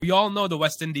We all know the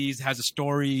West Indies has a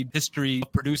storied history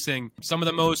of producing some of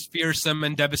the most fearsome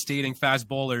and devastating fast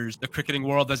bowlers the cricketing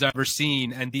world has ever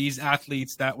seen. And these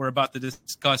athletes that we're about to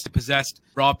discuss possessed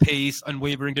raw pace,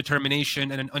 unwavering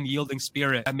determination, and an unyielding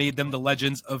spirit that made them the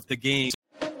legends of the game.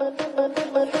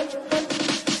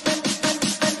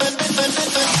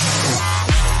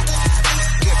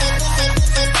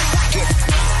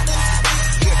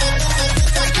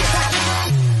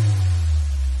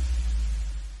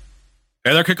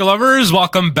 Hey there, cricket lovers.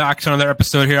 Welcome back to another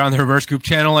episode here on the Reverse Group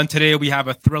channel. And today we have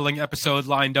a thrilling episode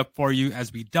lined up for you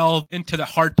as we delve into the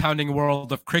heart-pounding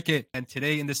world of cricket. And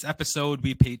today in this episode,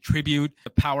 we pay tribute to the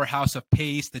powerhouse of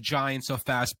pace, the giants of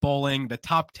fast bowling, the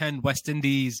top 10 West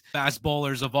Indies fast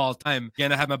bowlers of all time.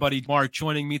 Again, I have my buddy Mark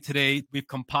joining me today. We've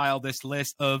compiled this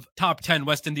list of top 10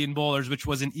 West Indian bowlers, which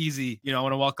wasn't easy. I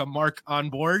want to welcome Mark on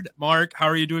board. Mark, how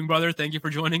are you doing, brother? Thank you for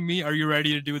joining me. Are you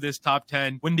ready to do this top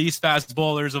 10 Windies fast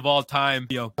bowlers of all time?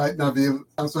 Right, Nabil,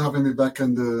 thanks for having me back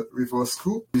in the Reverse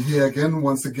Group. We're here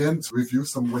once again to review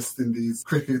some West Indies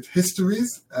cricket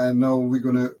histories, and now we're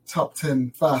going to top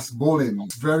 10 fast bowling.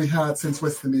 It's very hard since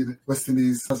West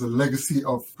Indies has a legacy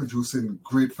of producing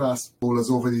great fast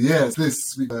bowlers over the years.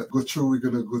 We're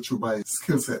going to go through by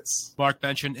skill sets. Mark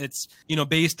mentioned it's,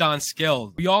 based on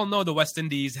skill. We all know the West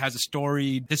Indies has a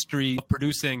storied history of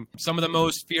producing some of the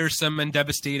most fearsome and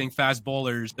devastating fast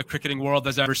bowlers the cricketing world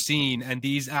has ever seen. And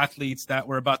these athletes that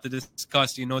we're about to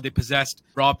discuss, they possessed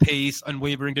raw pace,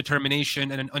 unwavering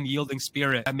determination, and an unyielding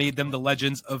spirit that made them the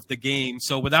legends of the game.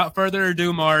 So without further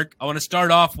ado, Mark, I want to start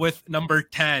off with number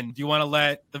 10. Do you want to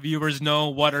let the viewers know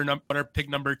what our pick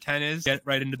number 10 is? Get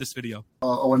right into this video.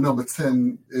 Our number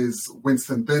 10 is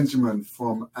Winston Benjamin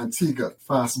from Antigua.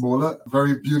 Fast bowler,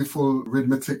 very beautiful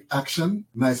rhythmic action,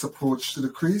 nice approach to the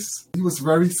crease. He was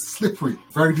very slippery,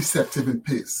 very deceptive in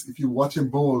pace. If you watch him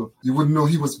bowl, you wouldn't know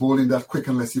he was bowling that quick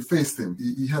unless you faced him.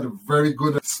 He had a very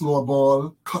good slow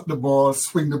ball, cut the ball,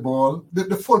 swing the ball.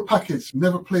 The full package.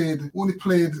 Only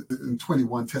played in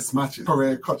 21 test matches.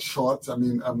 Career cut short.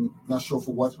 I'm not sure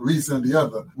for what reason or the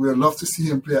other. We'd love to see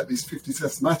him play at least 50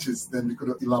 test matches. Then we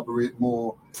could elaborate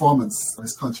more performance on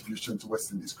his contribution to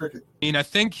West Indies cricket. I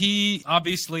think he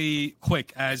obviously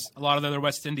quick as a lot of the other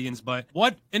West Indians, but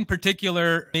what in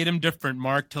particular made him different,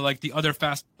 Mark, to like the other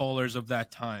fast bowlers of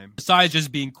that time? Besides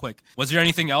just being quick, was there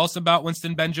anything else about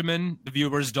Winston Benjamin the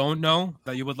viewers don't know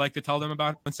that you would like to tell them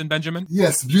about Winston Benjamin?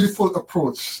 Yes, beautiful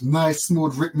approach, nice,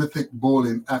 smooth, rhythmic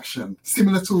bowling action,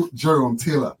 similar to Jerome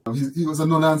Taylor. He was a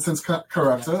no-nonsense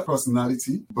character,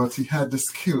 personality, but he had the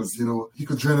skills, he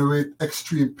could generate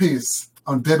extreme pace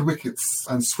on dead wickets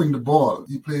and swing the ball.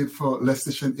 He played for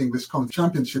Leicestershire English County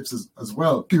Championships as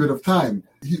well. Period of time.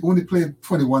 He only played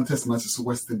 21 test matches for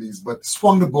West Indies, but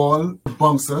swung the ball,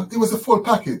 bouncer. It was a full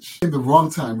package. In the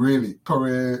wrong time, really.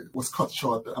 Career was cut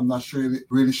short. I'm not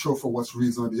really sure for what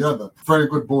reason or the other. Very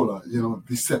good bowler,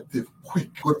 deceptive, quick,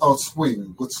 good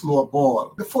outswing, good slow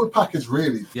ball. The full package,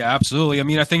 really. Yeah, absolutely.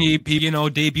 I think he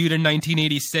debuted in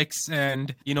 1986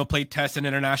 and, played test and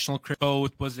international cricket.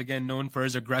 Both was, again, known for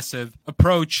his aggressive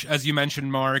approach, as you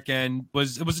mentioned, Mark, and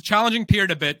it was a challenging period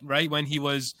a bit, right, when he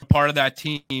was part of that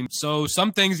team. So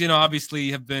some things,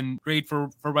 obviously have been great for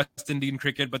West Indian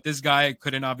cricket, but this guy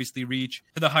couldn't obviously reach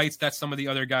to the heights that some of the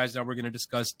other guys that we're going to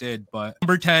discuss did. But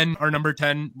number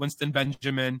 10, Winston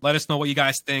Benjamin. Let us know what you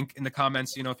guys think in the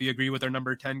comments. If you agree with our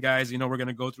number 10 guys, we're going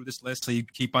to go through this list. So you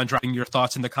keep on dropping your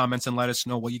thoughts in the comments and let us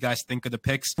know what you guys think of the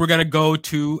picks. We're going to go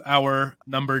to our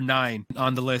number 9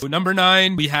 on the list. So number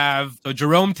 9, we have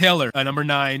Jerome Taylor. Number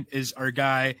 9 is our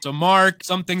guy. So Mark,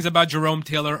 some things about Jerome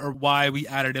Taylor or why we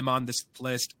added him on this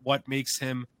list. What makes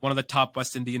him one of the top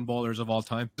West Indian bowlers of all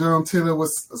time? Jerome Taylor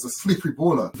was a slippery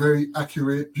bowler. Very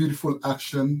accurate, beautiful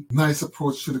action, nice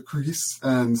approach to the crease,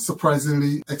 and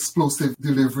surprisingly explosive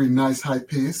delivery, nice high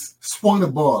pace. Swung the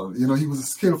ball. He was a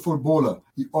skillful bowler.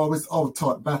 He always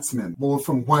out-taught batsmen. Bowled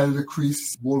from wide of the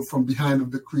crease, bowled from behind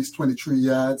of the crease, 23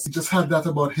 yards. He just had that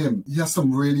about him. He has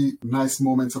some really nice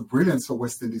moments of brilliance for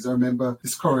West Indies. I remember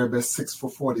his career best 6 for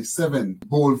 47.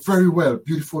 Bowled very well,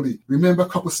 beautifully. Remember a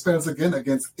couple spells again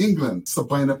against England,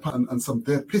 Sabina and some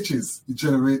dead pitches. He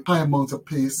generated high amount of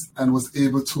pace and was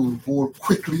able to bowl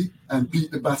quickly and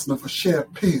beat the batsman for sheer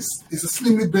pace. He's a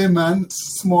slimly built man,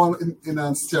 small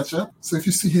in stature. So if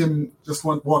you see him just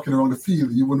walking around the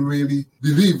field, you wouldn't really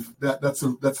believe that's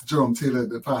Jerome Taylor,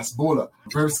 the fast bowler.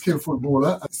 Very skillful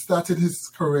bowler. Started his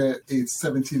career age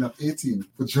 17 or 18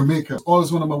 for Jamaica.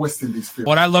 Always one of my West Indies favorites.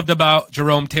 What I loved about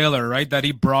Jerome Taylor, right, that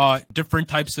he brought different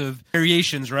types of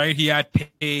variations, right? He had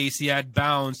pace, he had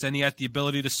bounce, and he had the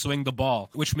ability to swing the ball,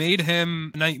 which made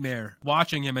him a nightmare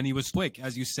watching him, and he was quick,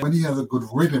 as you said. When he has a good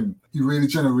rhythm, He really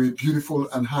generated beautiful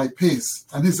and high pace.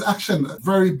 And his action,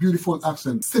 very beautiful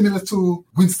action, similar to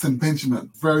Winston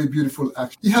Benjamin. Very beautiful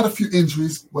action. He had a few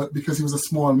injuries, but because he was a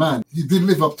small man, he did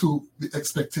live up to the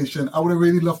expectation. I would have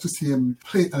really loved to see him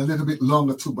play a little bit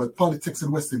longer too, but politics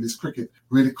in West Indies cricket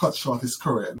really cut short his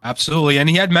career. Absolutely. And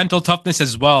he had mental toughness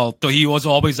as well. So he was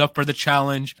always up for the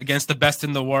challenge against the best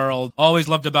in the world. Always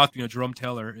loved about, Jerome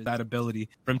Taylor, that ability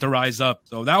for him to rise up.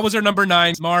 So that was our number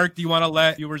 9. Mark, do you want to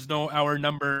let viewers know our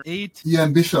number 8?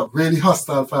 Ian Bishop, really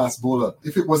hostile fast bowler.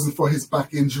 If it wasn't for his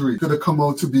back injury, could have come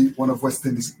out to be one of West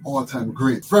Indies' all-time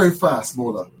greats. Very fast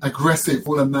bowler. Aggressive,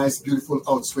 bowler, nice, beautiful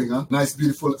outswinger. Nice,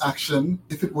 beautiful action.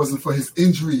 If it wasn't for his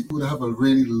injury, he would have a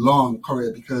really long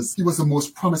career because he was the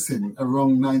most promising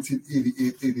around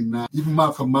 1988-89. Even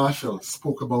Malcolm Marshall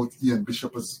spoke about Ian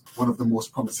Bishop as one of the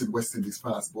most promising West Indies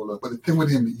fast bowler. But the thing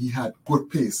with him, he had good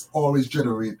pace, always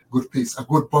generate good pace, a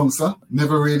good bouncer,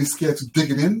 never really scared to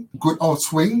dig it in, good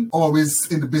outswing, always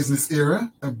in the business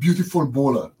area, a beautiful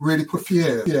bowler, really put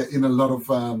fear in a lot of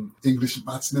English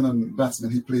batsmen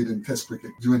he played in Test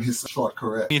cricket during his short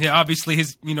career. I mean, obviously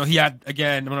he had,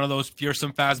 again, one of those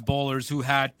fearsome fast bowlers who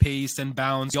had pace and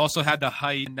bounce. He also had the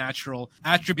height and natural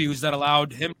attributes that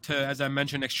allowed him to, as I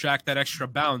mentioned, extract that extra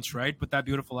bounce, right? With that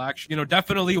beautiful action.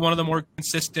 Definitely one of the more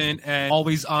consistent and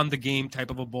always on the game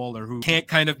type of a bowler who can't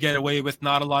kind of get away with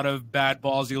not a lot of bad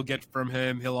balls you'll get from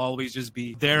him. He'll always just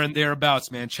be there and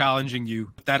thereabouts, man, challenging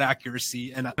you with that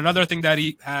accuracy. And another thing that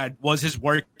he had was his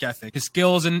work ethic. His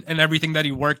skills and everything that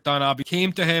he worked on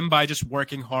came to him by just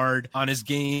working hard on his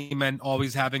game and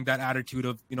always having that attitude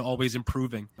of, always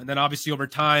improving. And then obviously over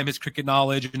time, his cricket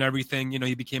knowledge and everything,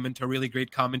 he became into a really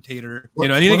great commentator.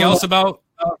 Anything else about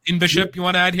Ian Bishop you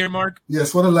want to add here, Mark?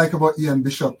 Yes, what I like about Ian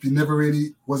Bishop, he never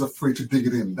really was afraid to dig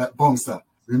it in, that bouncer.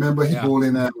 Remember he bowled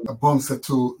in a bouncer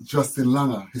to Justin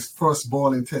Langer, his first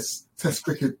ball in Test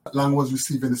cricket. Lang was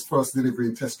receiving his first delivery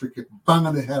in Test cricket. Bang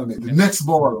on the helmet. The next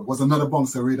ball was another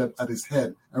bouncer right at his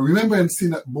head. I remember him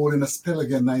seeing that ball in a spell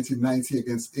again, 1990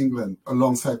 against England,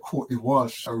 alongside Courtney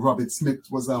Walsh. Robert Smith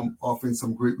was offering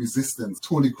some great resistance.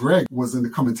 Tony Gregg was in the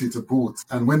commentator booth.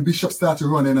 And when Bishop started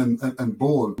running and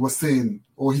bowl, he was saying,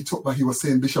 he was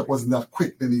saying Bishop wasn't that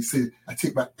quick. Then he said, I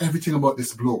take back everything about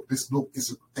this bloke. This bloke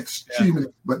is extremely,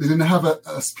 but they didn't have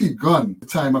a speed gun at the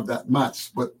time of that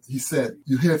match. But he said,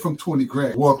 you hear from Tony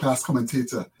Gregg, world-class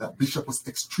commentator, that Bishop was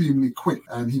extremely quick.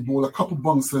 And he bowled a couple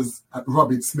bouncers at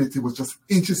Robert Smith. He was just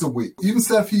inches away. Even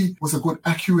if he was a good,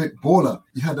 accurate bowler,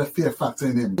 he had that fear factor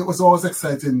in him. It was always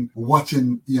exciting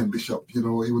watching Ian Bishop. He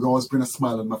would always bring a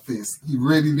smile on my face. He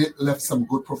really left some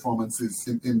good performances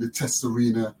in the Test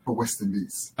arena for West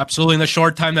Indies. Absolutely. In the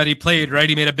short time that he played, right,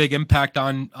 he made a big impact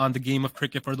on the game of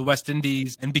cricket for the West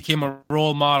Indies and became a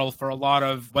role model for a lot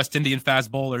of West Indian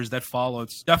fast bowlers that followed.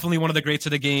 Definitely one of the greats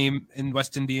of the game in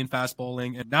West Indian fast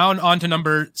bowling. And now on to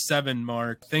number 7,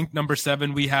 Mark. I think number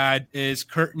 7 we had is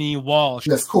Courtney Walsh.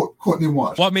 Yes, Courtney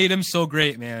Walsh. What made him so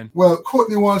great, man? Well,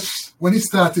 Courtney Walsh, when he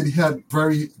started, he had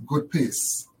very good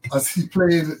pace. As he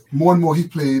played, more and more he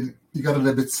played, he got a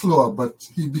little bit slower, but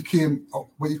he became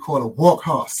what you call a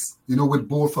workhorse. With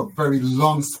bowl for very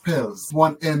long spells,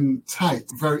 one end tight,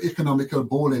 very economical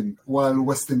bowling, while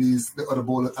West Indies, the other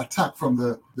bowler, attacked from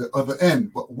the other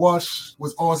end. But Walsh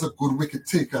was always a good wicket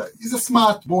taker. He's a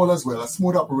smart bowler as well, a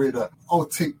smooth operator,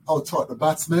 out-taught the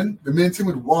batsman. The main thing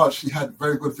with Walsh, he had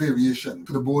very good variation.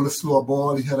 To the bowler, slower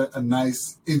ball, he had a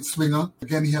nice in-swinger.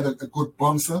 Again, he had a good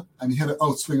bouncer, and he had an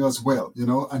outswinger as well,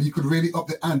 and he could really up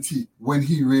the ante when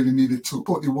he really needed to.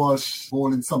 Courtney Walsh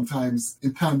bowling sometimes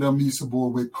in tandem, he used to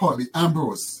bowl with Courtney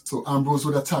Ambrose. So Ambrose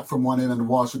would attack from one end and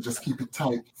Walsh would just keep it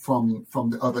tight from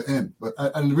the other end. But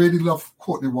I really love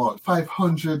Courtney Walsh.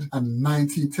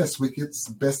 519 Test wickets,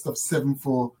 best of 7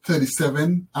 for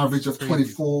 37, average of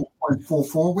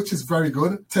 24.44, which is very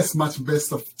good. Test match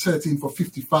best of 13 for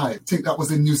 55. I think that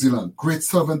was in New Zealand. Great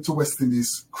servant to West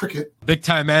Indies cricket. Big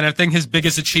time, man. I think his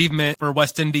biggest achievement for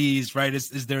West Indies, right,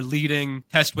 is their leading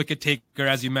Test wicket taker,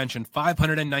 as you mentioned.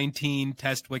 519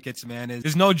 Test wickets, man,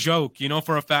 is no joke,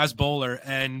 for a fast bowler.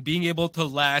 And being able to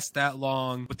last that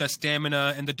long with the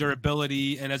stamina and the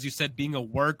durability, and as you said, being a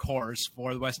workhorse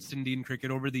for the West Indian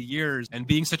cricket over the years and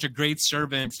being such a great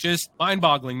servant, it's just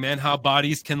mind-boggling, man, how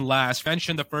bodies can last.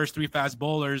 Mentioned the first 3 fast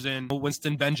bowlers, and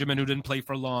Winston Benjamin, who didn't play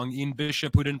for long, Ian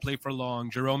Bishop, who didn't play for long,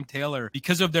 Jerome Taylor,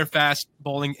 because of their fast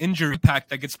bowling injury impact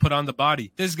that gets put on the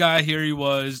body. This guy here, he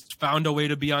was found a way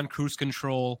to be on cruise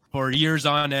control for years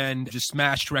on end, just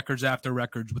smashed records after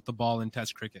records with the ball in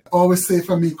Test cricket. Always say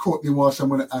for me, Courtney Walsh, I'm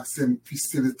going to ask him if he's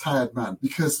still a tired man,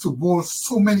 because to bowl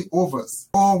so many overs,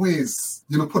 always,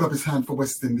 put up his hand for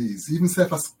West Indies. Even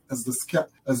if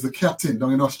as the captain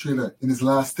down in Australia in his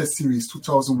last Test series,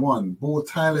 2001, bowled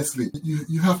tirelessly.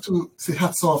 You have to say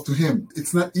hats off to him.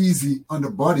 It's not easy on the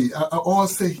body. I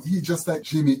always say he just like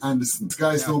Jimmy Anderson. These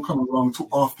guys don't come along too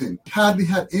often. He hardly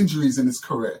had injuries in his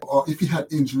career, or if he had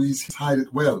injuries, he hid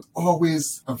it well.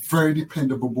 Always a very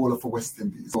dependable bowler for West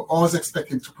Indies. So always expect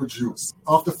him to produce.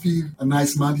 Off the field, a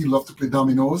nice man. He loved to play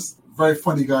dominoes. Very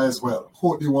funny guy as well.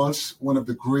 Courtney Walsh, one of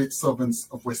the great servants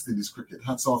of West Indies cricket.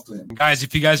 Hats off to him. Guys,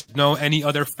 if you guys know any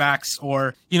other facts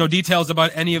or, details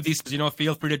about any of these,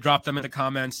 feel free to drop them in the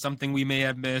comments, something we may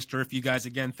have missed, or if you guys,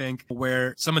 again, think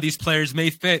where some of these players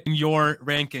may fit in your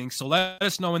rankings. So let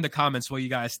us know in the comments what you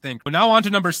guys think. But now on to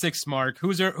number 6, Mark.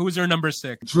 Who's our number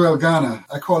 6? Joel Garner.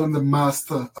 I call him the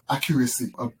master of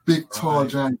accuracy. A big, tall,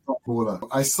 giant bowler.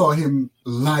 I saw him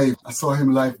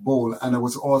live bowl, and I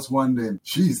was always wondering,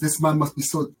 geez, this man must be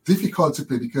so difficult to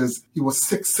play because he was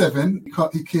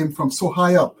 6'7". He came from so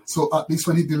high up. So at least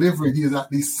when he delivered, he is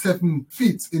at least 7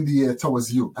 feet in the air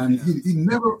towards you. And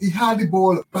he hardly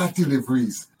bowled bad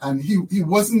deliveries. And he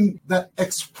wasn't that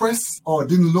express or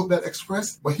didn't look that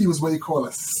express, but he was what you call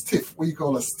a stiff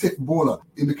bowler.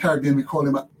 In the Caribbean, we call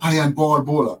him an iron ball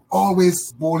bowler.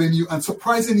 Always bowling you and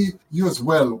surprisingly you as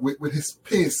well with his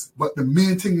pace. But the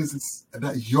main thing is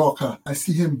that Yorker. I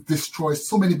see him destroy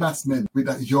so many batsmen with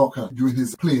that Yorker during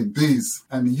his playing days.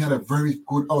 And he had a very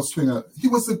good outswinger. He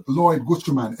was a Lloyd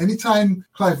Guthrie man. Anytime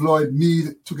Clive Lloyd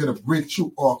needed to get a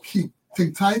breakthrough or keep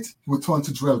things tight, he would turn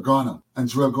to Joel Garner. And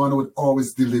Joel Garner would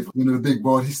always deliver. The big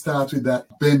ball, he starts with that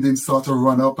bending sort of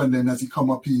run up, and then as he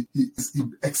come up, he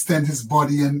extends his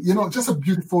body, and just a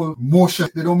beautiful motion.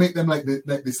 They don't make them like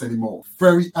this anymore.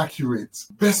 Very accurate.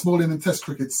 Best bowling in Test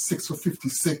cricket, 6 for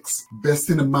 56. Best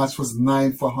in the match was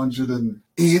 9 for 108.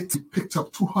 He picked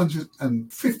up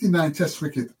 259 Test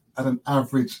cricket at an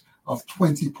average of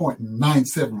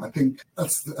 20.97. I think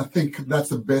that's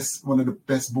the best, one of the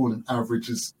best bowling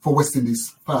averages for West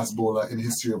Indies fast bowler in the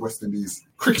history of West Indies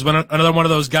cricket. Another one of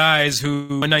those guys who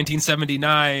in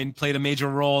 1979 played a major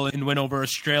role in win over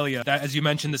Australia. That, as you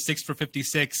mentioned, the 6 for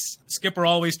 56. Skipper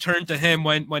always turned to him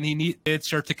when he needed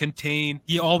start to contain.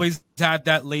 He always had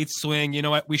that late swing.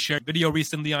 We shared video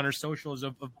recently on our socials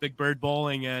of Big Bird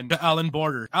bowling and Alan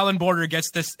Border. Alan Border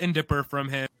gets this in-dipper from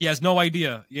him. He has no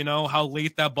idea, how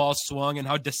late that ball swung and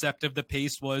how deceptive the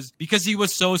pace was because he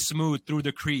was so smooth through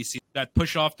the crease. That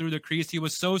push off through the crease, he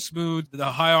was so smooth.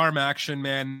 The high arm action,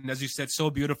 man, as you said, so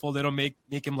beautiful. They don't make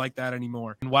him like that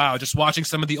anymore. And wow, just watching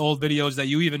some of the old videos that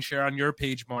you even share on your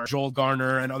page, Mark, Joel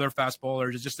Garner and other fast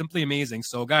bowlers is just simply amazing.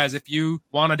 So guys, if you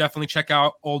want to definitely check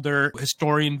out older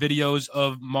historian videos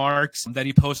of Mark's that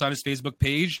he posts on his Facebook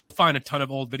page, you'll find a ton of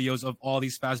old videos of all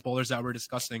these fast bowlers that we're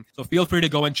discussing. So feel free to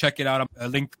go and check it out. I'll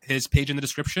link his page in the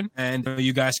description, and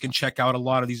you guys can check out a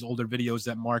lot of these older videos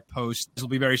that Mark posts. You'll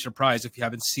be very surprised if you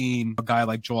haven't seen a guy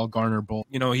like Joel Garner bowl.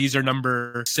 He's our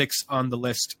number 6 on the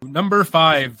list. Number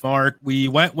 5, Mark, we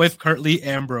went with Curtly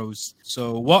Ambrose.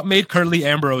 So what made Curtly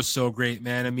Ambrose so great,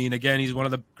 man? I mean, again, he's one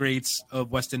of the greats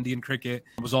of West Indian cricket.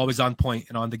 He was always on point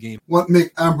and on the game. What made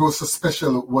Ambrose so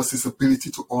special was his ability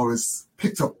to always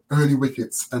pick up early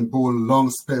wickets and bowl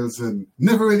long spells and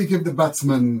never really give the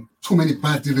batsman too many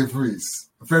bad deliveries.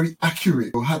 Very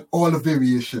accurate, had all the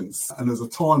variations. And as a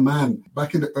tall man,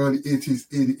 back in the early 80s,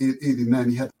 88, 89,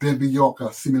 he had deadly Yorker,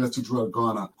 similar to Joel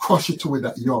Garner. Crush it with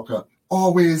that Yorker.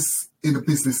 Always in the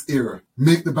business era,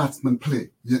 make the batsman play.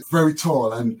 Yet very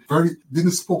tall and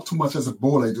didn't spoke too much as a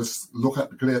bowler, just look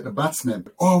at the batsman.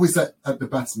 Always at the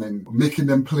batsman, making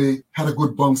them play, had a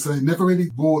good bouncer. He never really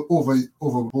bowled over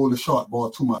the short ball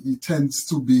too much. He tends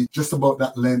to be just about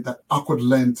that length, that awkward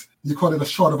length. You call it a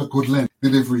short of a good length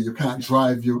delivery. You can't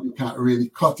drive, you can't really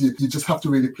cut it. You just have to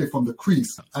really play from the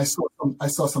crease. I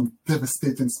saw some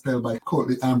devastating spell by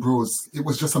Curtly Ambrose. It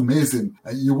was just amazing.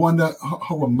 You wonder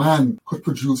how a man could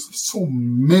produce so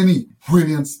many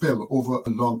brilliant spells over a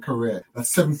long career.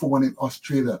 That's 7 for 1 in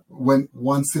Australia. Went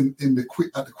once at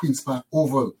the Queen's Park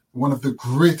Oval. One of the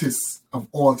greatest of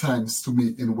all times to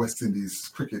me in West Indies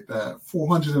cricket.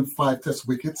 405 Test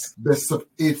wickets, best of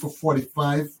 8 for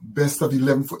 45, best of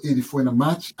 11 for 84 in a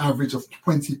match, average of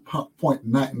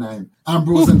 20.99.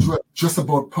 Ambrose and Joel just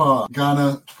about par.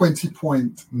 Garner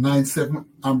 20.97,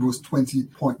 Ambrose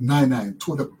 20.99.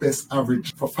 Two of the best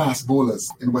average for fast bowlers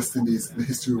in West Indies, in the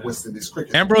history of West Indies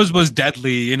cricket. Ambrose was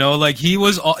deadly, he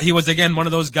was again one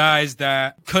of those guys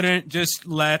that couldn't just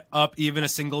let up even a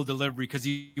single delivery because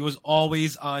he He was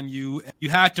always on you. You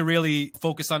had to really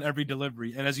focus on every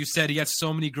delivery. And as you said, he had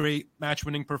so many great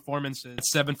match-winning performances.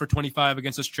 7 for 25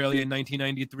 against Australia in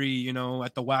 1993,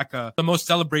 at the WACA, the most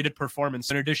celebrated performance.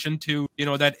 In addition to,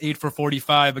 that 8 for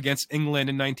 45 against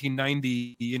England in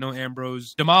 1990,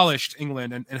 Ambrose demolished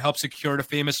England and helped secure the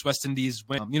famous West Indies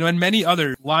win, and many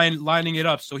others lining it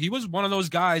up. So he was one of those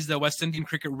guys that West Indian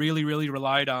cricket really, really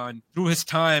relied on through his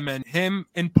time, and him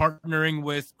in partnering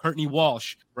with Courtney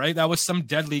Walsh, right? That was some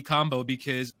deadly combo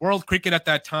because world cricket at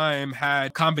that time had a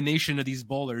combination of these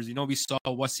bowlers. We saw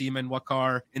Wasim and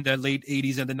Waqar in the late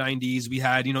 80s and the 90s. We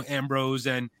had, Ambrose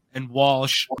and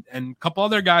Walsh and a couple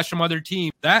other guys from other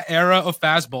teams. That era of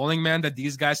fast bowling, man, that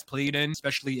these guys played in,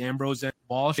 especially Ambrose and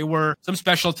Walsh, they were some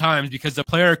special times because the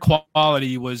player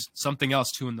quality was something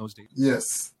else too in those days.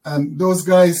 Yes. And those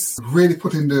guys really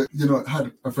put in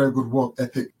had a very good work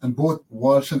ethic. And both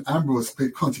Walsh and Ambrose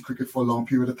played county cricket for a long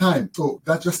period of time. So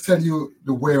that just tells you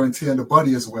the wear and tear on the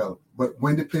body as well. But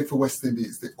when they played for West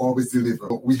Indies, they always deliver.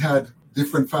 We had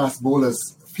different fast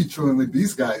bowlers featuring with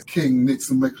these guys, King,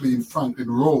 Nixon, McLean, Franklin,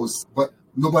 Rose, but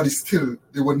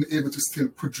they weren't able to still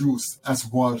produce as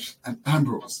Walsh and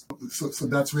Ambrose. So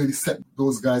that's really set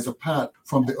those guys apart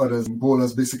from the other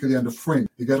bowlers basically on the fringe.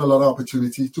 They get a lot of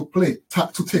opportunity to play,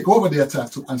 to take over the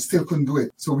attack and still couldn't do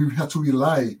it. So we had to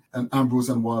rely on Ambrose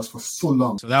and Walsh for so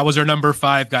long. So that was our number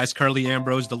 5, guys. Curly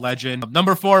Ambrose, the legend.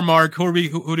 Number 4, Mark, who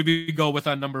did we go with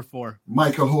on number 4?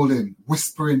 Michael Holding,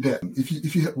 Whispering Death.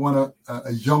 If you want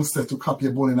a youngster to copy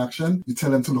a bowling action, you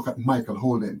tell them to look at Michael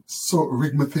Holding. So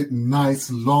rhythmic, nice,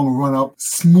 long run up,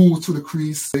 smooth to the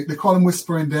crease. They call him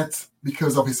Whispering Death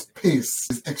because of his pace,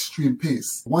 his extreme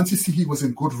pace. Once you see he was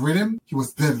in good rhythm, he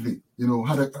was deadly.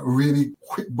 Had a really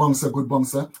quick bouncer, good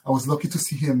bouncer. I was lucky to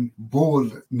see him bowl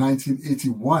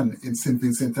 1981 in St.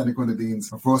 Vincent and the Grenadines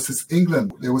versus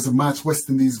England. There was a match, West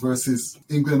Indies versus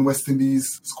England. West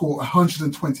Indies scored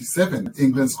 127.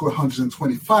 England scored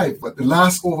 125. But the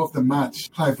last over of the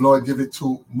match, Clive Lloyd gave it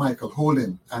to Michael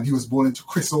Holding, and he was bowling to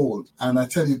Chris Old. And I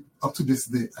tell you, up to this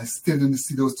day, I still didn't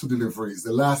see those 2 deliveries.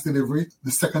 The last delivery,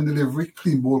 the second delivery,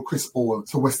 clean bowl Chris Old.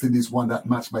 So West Indies won that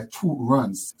match by 2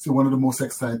 runs. So one of the most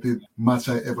excited match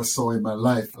I ever saw in my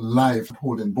life, live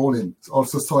Holding bowling.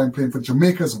 Also saw him playing for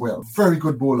Jamaica as well. Very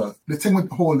good bowler. The thing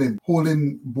with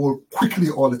Holding bowled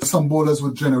quickly all the time. Some bowlers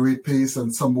would generate pace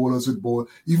and some bowlers would bowl.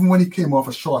 Even when he came off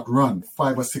a short run,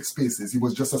 5 or 6 paces, he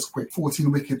was just as quick.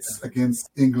 14 wickets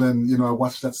against England. I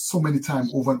watched that so many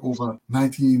times over and over.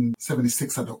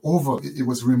 1976 at the Oval. It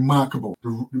was remarkable.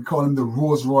 We call him the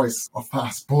Rolls Royce of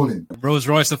fast bowling. Rolls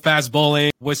Royce of fast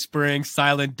bowling, Whispering,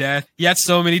 Silent Death. He had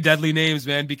so many deadly names,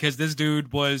 man, because this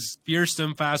dude was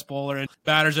fearsome fast bowler, and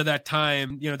batters at that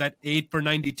time, that 8 for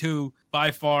 92,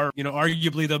 by far,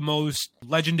 arguably the most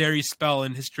legendary spell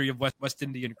in history of West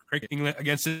Indian cricket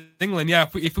against England. Yeah,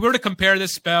 if we were to compare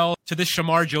this spell to this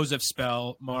Shamar Joseph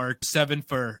spell, Mark, 7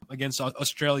 for against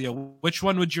Australia, which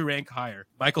one would you rank higher?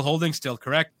 Michael Holding still,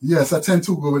 correct? Yes, I tend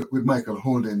to go with Michael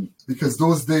Holding because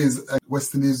those days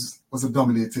West Indies was a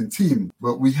dominating team,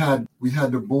 but we had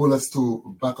the bowlers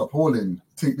to back up Holding.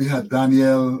 I think we had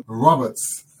Daniel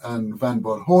Roberts and Van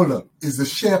Bol is the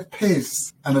sheer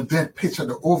pace and a dead pitch at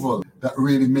the Oval that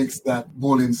really makes that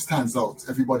bowling stands out.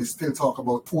 Everybody still talk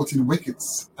about 14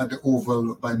 wickets at the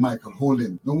Oval by Michael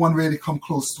Holding. No one really come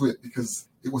close to it because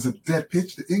it was a dead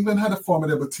pitch. England had a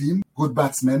formidable team, good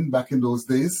batsmen back in those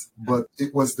days, but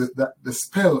it was the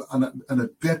spell and a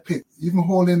dead pitch. Even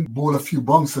Holding bowled a few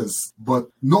bouncers, but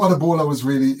no other bowler was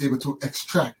really able to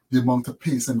extract the amount of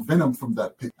pace and venom from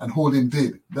that pitch, and Holding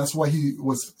did. That's why he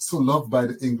was so loved by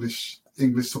the English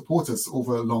supporters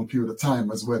over a long period of time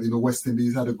as well. West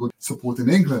Indies had a good support in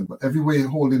England, but everywhere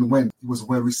Holding went, he was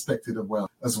well respected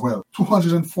as well.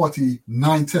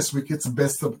 249 test wickets,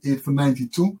 best of 8 for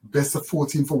 92, best of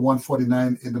 14 for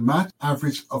 149 in the match,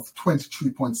 average of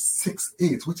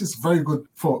 23.68, which is very good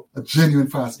for a genuine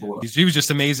fast bowler. He was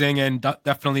just amazing and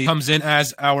definitely comes in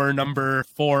as our number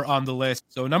 4 on the list.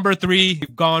 So number 3,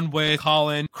 we've gone with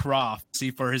Colin Croft,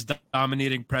 for his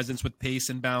dominating presence with pace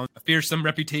and bounce, a fearsome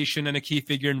reputation and a key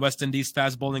figure in West Indies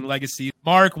fast bowling legacy.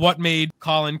 Mark, what made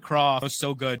Colin Croft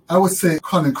so good? I would say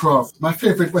Colin Croft, my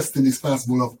favorite West Indies fast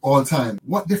bowler of all time.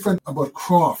 What different about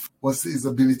Croft was his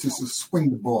ability to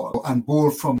swing the ball and bowl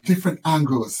from different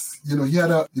angles. He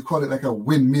had you call it like a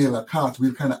windmill, a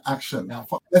cartwheel kind of action. Yeah.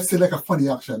 Let's say like a funny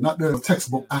action, not the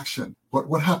textbook action. But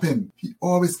what happened? He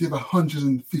always gave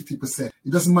 150%.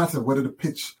 It doesn't matter whether the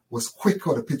pitch was quick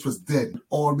or the pitch was dead.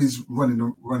 Always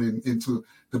running into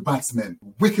the batsman.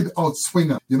 Wicked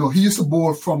outswinger. He used to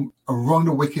bowl from around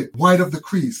the wicket, wide of the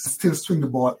crease, still swing the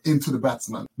ball into the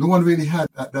batsman. No one really had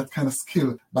that kind of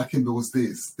skill back in those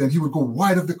days. Then he would go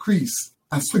wide of the crease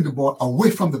and swing the ball away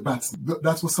from the batsman.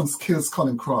 That was some skills,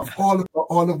 Colin Croft.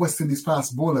 All the West Indies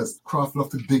fast bowlers, Croft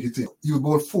loved to dig it in. He would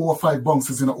bowl 4 or 5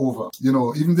 bounces in an over. You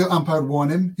know, even though umpire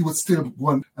warned him, he would still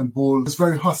run and bowl. It was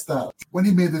very hostile. When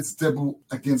he made his debut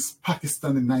against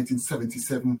Pakistan in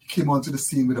 1977, he came onto the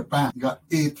scene with a bang. He got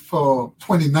 8 for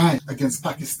 29 against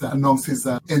Pakistan, announced his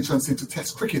entrance into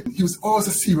Test cricket. He was always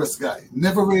a serious guy.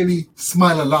 Never really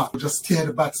smile a lot. Would just stare at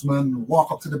the batsman,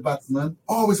 walk up to the batsman,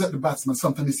 always at the batsman.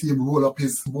 Sometimes you see him roll up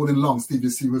his bowling long sleeve. You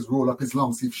see him roll up his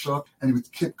long sleeve shot, and he would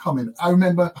keep coming. I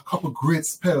remember a couple of great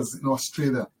spells in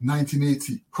Australia,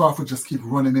 1980. Croft would just keep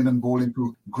running in and bowling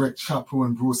through Greg Chappell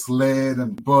and Bruce Laird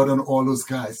and Bud and all those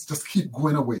guys. Just keep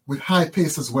going away with high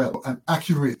pace as well and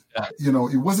accurate. Yeah. You know,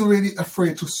 he wasn't really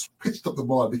afraid to pitch up the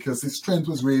ball because his strength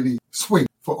was really swing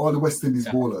for all the West Indies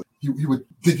bowlers. He would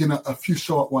dig in a few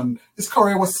short ones. His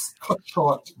career was cut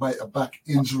short by a back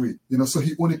injury, you know, so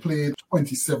he only played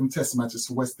 27 Test matches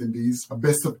for West Indies, a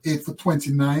best of 8 for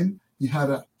 29. He had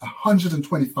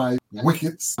 125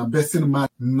 wickets, best in the match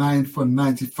 9 for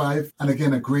 95, and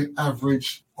again a great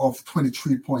average of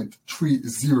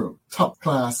 23.30. Top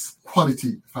class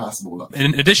quality fast bowler.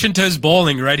 In addition to his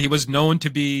bowling, right, he was known to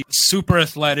be super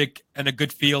athletic and a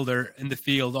good fielder in the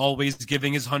field, always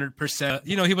giving his 100%.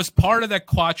 You know, he was part of that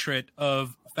quadrant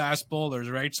of fast bowlers,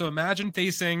 right? So imagine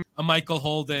facing a Michael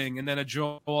Holding and then a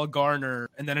Joel Garner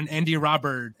and then an Andy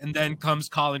Robert and then comes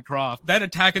Colin Croft. That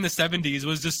attack in the 70s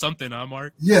was just something, huh,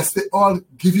 Mark? Yes, they all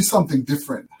give you something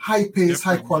different. High pace,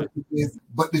 high quality pace,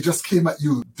 but they just came at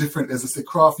you different. As I say,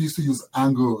 Croft used to use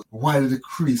angles, wide of the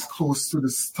crease, close to the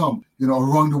stump, you know,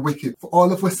 around the wicket. For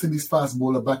all of West Indies fast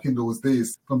bowler back in those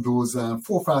days, from those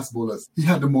 4 fast bowlers, he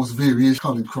had the most variation,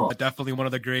 Colin Croft. Definitely one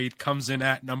of the great, comes in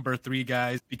at number 3,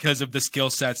 guys, because of the skill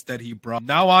sets that he brought.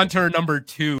 Now on to our number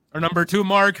 2. Our number 2,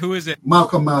 Mark, who is it?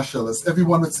 Malcolm Marshall, as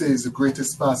everyone would say, is the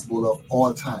greatest fast bowler of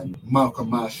all time. Malcolm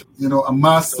Marshall, you know, a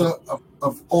master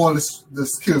of all the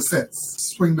skill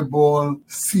sets. Swing the ball,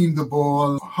 seam the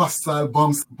ball, hostile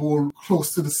bounce, bowl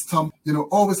close to the stump. You know,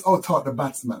 always out-taught the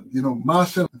batsman. You know,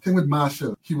 Marshall, the thing with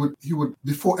Marshall, he would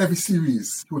before every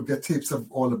series, he would get tapes of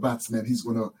all the batsmen he's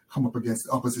going to come up against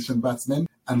the opposition batsmen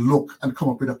and look and come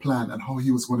up with a plan and how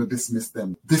he was going to dismiss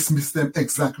them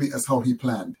exactly as how he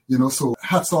planned. You know, so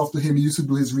hats off to him. He used to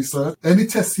do his research. Any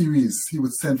test series, he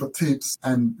would send for tapes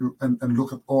and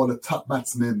look at all the top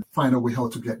batsmen, find a way how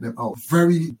to get them out.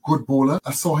 Very good bowler.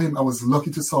 I was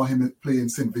lucky to saw him play in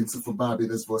St. Vincent for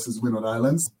Barbados versus Windward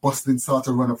Islands. Boston started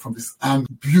to run up from this angle.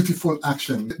 Beautiful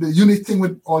action. The unique thing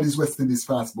with all these West Indies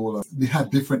fast bowlers, they had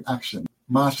different action.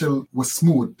 Marshall was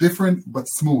smooth, different but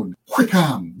smooth, quick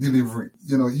arm delivery.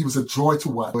 You know, he was a joy to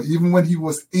watch. But even when he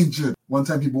was injured, one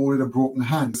time he bowled with a broken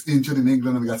hand. He was injured in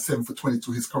England and got 7 for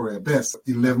 22, his career best.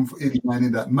 11 for 89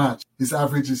 in that match. His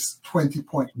average is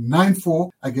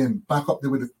 20.94. Again, back up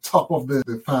there with the top of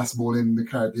the fast bowling in the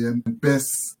Caribbean.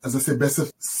 Best, as I said, best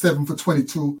of 7 for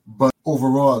 22, but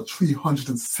overall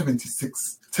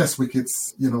 376 Test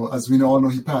wickets. You know, as we all know,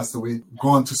 he passed away.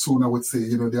 Gone too soon, I would say.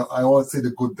 You know, I always say the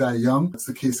good die young. That's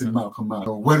the case in Malcolm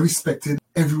Marshall. Well respected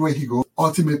everywhere he goes.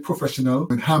 Ultimate professional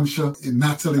in Hampshire, in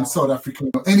Natal, in South Africa.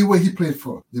 You know, anywhere he played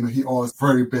for, you know, he always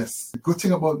very best. The good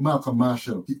thing about Malcolm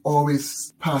Marshall, he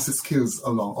always passed his skills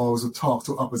along. Always would talk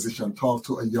to opposition, talk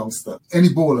to a youngster. Any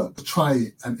bowler to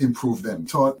try and improve them.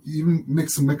 Taught even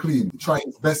Mixon McLean. Tried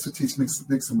his best to teach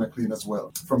Mixon McLean as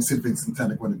well from St. Vincent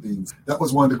and the Grenadines. That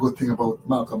was one of the good things about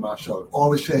Malcolm Marshall.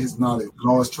 Always share his knowledge and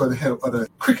always try to help other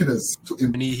cricketers to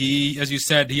improve. And he, as you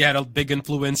said, he had a big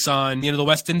influence on, you know, the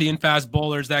West Indian fast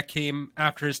bowlers that came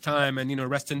after his time, and, you know,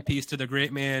 rest in peace to the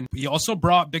great man. He also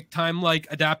brought big time like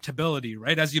adaptability,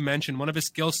 right? As you mentioned, one of his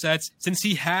skill sets, since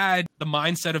he had the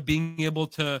mindset of being able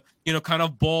to, you know, kind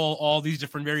of bowl all these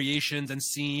different variations and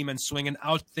seam and swing and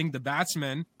outthink the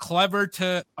batsman, clever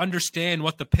to understand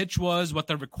what the pitch was, what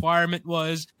the requirement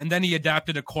was, and then he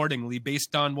adapted accordingly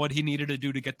based on what he needed to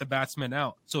do to get the batsman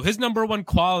out. So his number one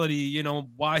quality, you know,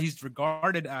 why he's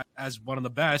regarded as one of the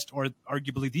best or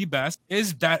arguably the best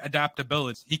is that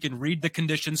adaptability. He can read the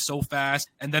conditions so fast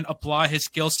and then apply his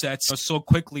skill sets so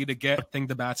quickly to get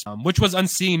the batsman, which was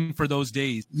unseen for those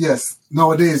days. Yes,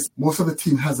 nowadays most of the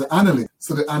team has an analyst,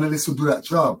 so the analyst will do that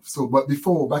job. So, but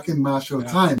before, back in Marshall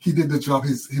time, he did the job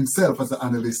himself as an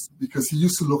analyst because he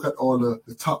used to look at all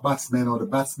the top batsmen or the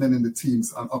batsmen in the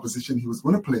teams and opposition he was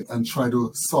going to play and try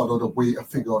to sort out a way to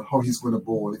figure out how he's going to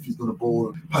bowl, if he's going to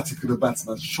bowl particular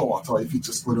batsmen short or if he's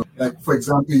just going to, like, for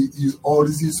example, he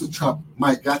always used to trap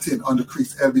Mike Gattin on the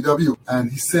crease LBW,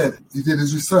 and he said he did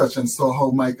his research and saw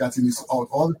how Mike Gattin used to out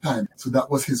all the time. So that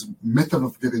was his method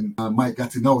of getting Mike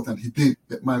Gattin out, and he did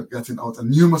get Mike Gattin out, and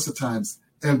numerous of times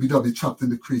LBW chopped in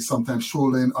the crease, sometimes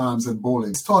shoulder in arms and bowling.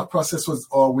 His thought process was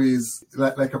always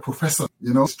like a professor,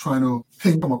 just trying to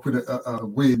come up with a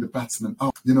way the batsman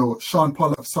out. Sean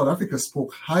Pollock of South Africa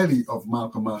spoke highly of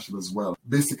Malcolm Marshall as well,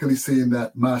 basically saying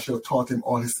that Marshall taught him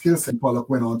all his skills, and Pollock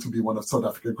went on to be one of South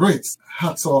Africa's greats.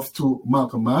 Hats off to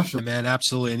Malcolm Marshall. Man,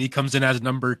 absolutely. And he comes in as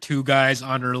number 2 guys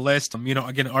on our list.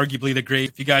 Again, arguably the great.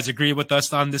 If you guys agree with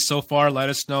us on this so far, let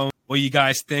us know what you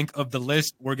guys think of the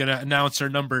list. We're going to announce our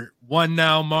number 1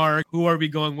 now, Mark. Who are we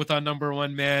going with on number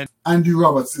 1, man? Andy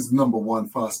Roberts is number 1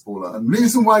 fast bowler. And the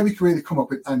reason why we really come up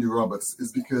with Andy Roberts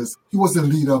is because he was the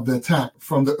leader of the attack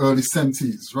from the early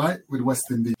 70s, right, with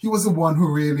West Indies. He was the one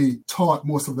who really taught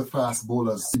most of the fast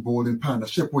bowlers he bowled in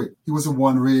partnership with. He was the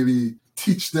one really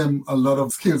teach them a lot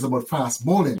of skills about fast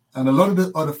bowling. And a lot of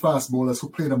the other fast bowlers who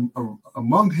played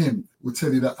among him would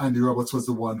tell you that Andy Roberts was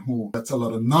the one who got a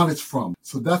lot of knowledge from.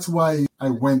 So that's why I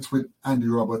went with Andy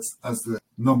Roberts as the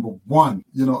number 1.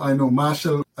 I know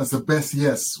Marshall as the best,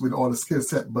 yes, with all the skill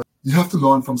set, but you have to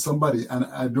learn from somebody. And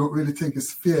I don't really think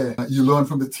it's fair that you learn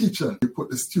from the teacher. You put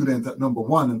the student at number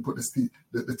 1 and put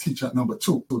the teacher at number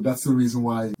 2. So that's the reason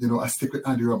why, I stick with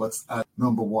Andy Roberts at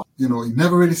number 1. He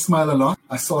never really smiled a lot.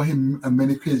 I saw him on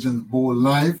many occasions bowl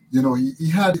live. He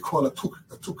had call a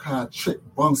took-hard trick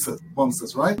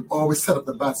bouncers, right? Always set up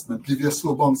the batsman, give you a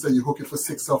slow bouncer, you hook it for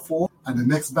 6 or 4, and the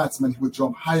next batsman, he would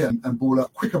jump higher and bowl a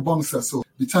quicker bouncer. So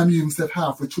the time you even step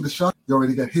halfway through the shot, you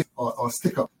already get hit or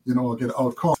stick up, or get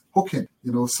out caught, hooking,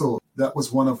 so that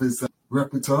was one of his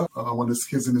repertoire, one of the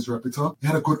skills in his repertoire. He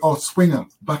had a good outswinger.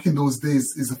 Back in those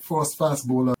days, he's the first fast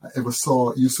bowler I ever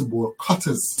saw used to bowl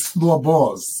cutters, slow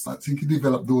balls. I think he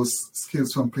developed those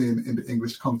skills from playing in the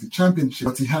English County Championship,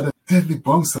 but he had a deadly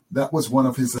bouncer. That was one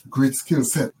of his great skill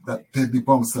set, that deadly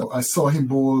bouncer. I saw him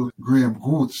bowl Graham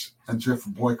Gooch and Jeff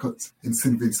Boycott in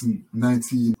St. Vincent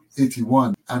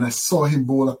 1981. And I saw him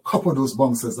bowl a couple of those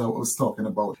bouncers I was talking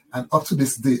about. And up to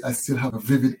this day, I still have a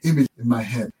vivid image in my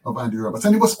head of Andy Roberts.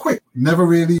 And he was quick, never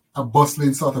really a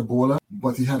bustling sort of bowler,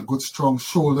 but he had good, strong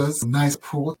shoulders, nice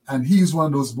approach. And he's one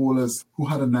of those bowlers who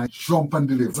had a nice jump and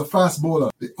delivery. As a fast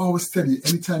bowler, they always tell you,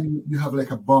 anytime you have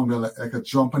like a bounder, like a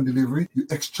jump and delivery, you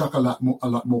extract a lot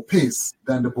more pace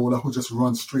than the bowler who just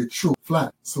runs straight through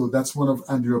flat. So that's one of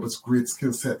Andy Roberts' great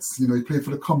skill sets. He played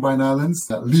for the Combined Islands,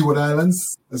 Leeward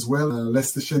Islands as well,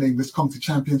 Leicestershire English County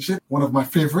Championship, one of my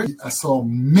favorite. I saw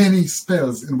many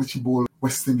spells in which he bowled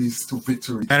West Indies to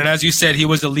victory. And as you said, he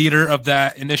was the leader of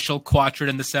that initial quadrant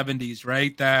in the 70s,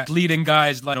 right? That leading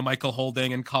guys like Michael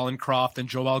Holding and Colin Croft and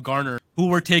Joel Garner, who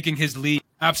were taking his lead.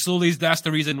 Absolutely, that's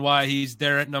the reason why he's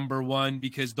there at number 1,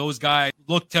 because those guys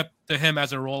looked up to him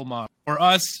as a role model. For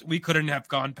us, we couldn't have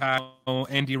gone past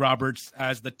Andy Roberts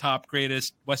as the top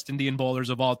greatest West Indian bowlers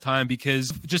of all time,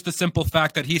 because just the simple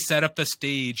fact that he set up the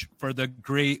stage for the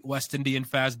great West Indian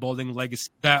fast bowling legacy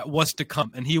that was to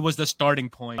come, and he was the starting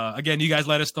point. Again, you guys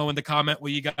let us know in the comment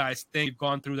what you guys think. We've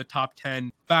gone through the top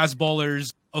 10 fast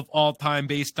bowlers of all time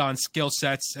based on skill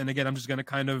sets. And again, I'm just going to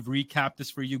kind of recap this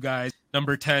for you guys.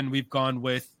 Number 10, we've gone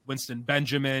with Winston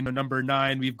Benjamin. Number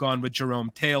 9, we've gone with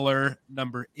Jerome Taylor.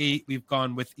 Number 8, we've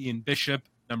gone with Ian Bishop.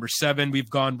 Number 7, we've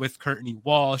gone with Courtney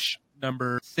Walsh.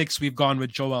 Number 6, we've gone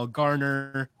with Joel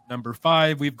Garner. Number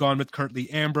 5, we've gone with Curtly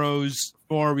Ambrose.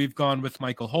 4, we've gone with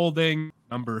Michael Holding.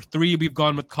 Number 3, we've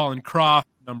gone with Colin Croft.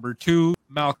 Number 2,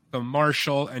 Malcolm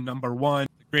Marshall. And number 1,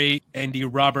 great Andy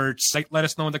Roberts. Let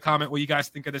us know in the comment what you guys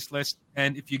think of this list,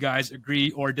 and if you guys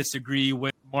agree or disagree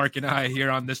with Mark and I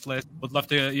here on this list. Would love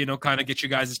to kind of get you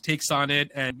guys' takes on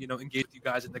it and engage with you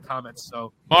guys in the comments.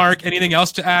 So Mark, anything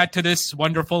else to add to this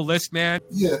wonderful list, man?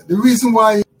 Yeah, the reason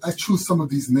why I choose some of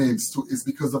these names too is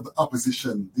because of the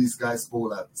opposition these guys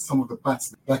bowl at. Some of the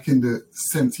batsmen back in the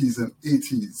 70s and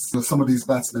 80s, some of these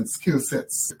batsmen skill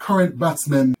sets. The current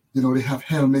batsmen, they have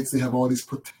helmets, they have all these,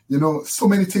 so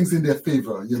many things in their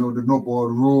favor. The no ball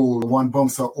rule, one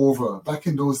bouncer over. Back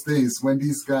in those days when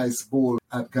these guys bowl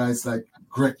at guys like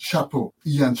Greg Chappell,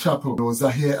 Ian Chappell,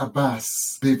 Zahir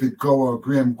Abbas, David Gower,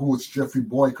 Graham Gooch, Jeffrey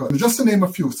Boycott, just to name a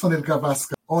few, Sunil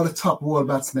Gavaskar, all the top world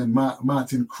batsmen,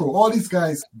 Martin Crowe, all these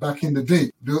guys back in the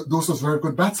day, those was very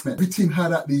good batsmen. Every team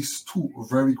had at least 2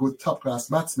 very good top-class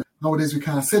batsmen. Nowadays, we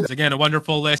can't say that. Again, a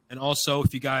wonderful list. And also,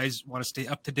 if you guys want to stay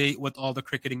up to date with all the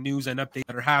cricketing news and updates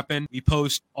that are happening, we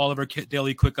post all of our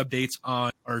daily quick updates on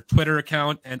our Twitter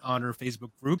account and on our Facebook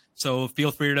group. So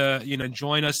feel free to,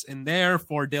 join us in there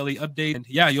for daily updates. And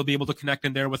yeah, you'll be able to connect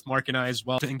in there with Mark and I as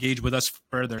well to engage with us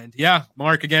further. And yeah,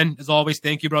 Mark, again, as always,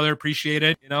 thank you, brother. Appreciate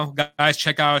it. Guys,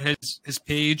 check out his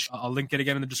page. I'll link it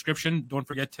again in the description. Don't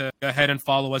forget to go ahead and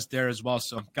follow us there as well.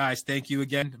 So guys, thank you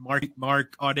again.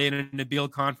 Mark Audain and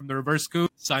Nabil Khan from the Reverse Scoop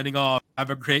signing off. Have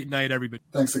a great night, everybody.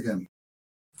 Thanks again.